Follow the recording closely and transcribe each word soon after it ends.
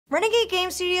Renegade Game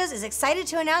Studios is excited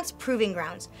to announce Proving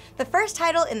Grounds, the first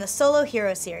title in the Solo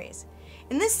Hero series.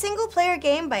 In this single-player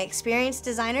game by experienced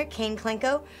designer Kane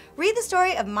Klenko, read the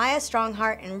story of Maia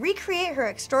Strongheart and recreate her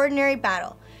extraordinary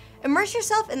battle. Immerse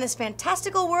yourself in this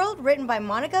fantastical world written by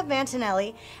Monica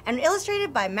Vantanelli and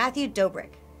illustrated by Matthew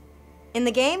Dobrik. In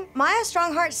the game, Maia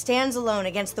Strongheart stands alone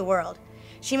against the world.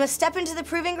 She must step into the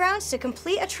Proving Grounds to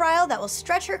complete a trial that will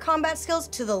stretch her combat skills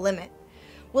to the limit.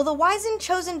 Will the Wizened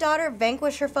chosen daughter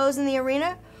vanquish her foes in the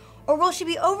arena, or will she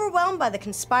be overwhelmed by the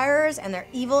conspirators and their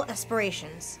evil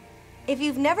aspirations? If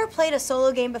you've never played a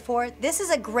solo game before, this is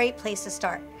a great place to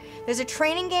start. There's a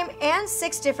training game and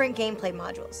 6 different gameplay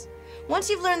modules. Once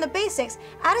you've learned the basics,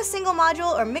 add a single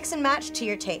module or mix and match to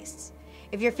your tastes.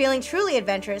 If you're feeling truly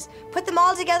adventurous, put them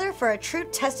all together for a true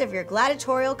test of your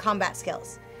gladiatorial combat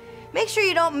skills. Make sure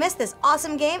you don't miss this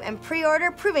awesome game and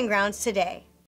pre-order Proving Grounds today.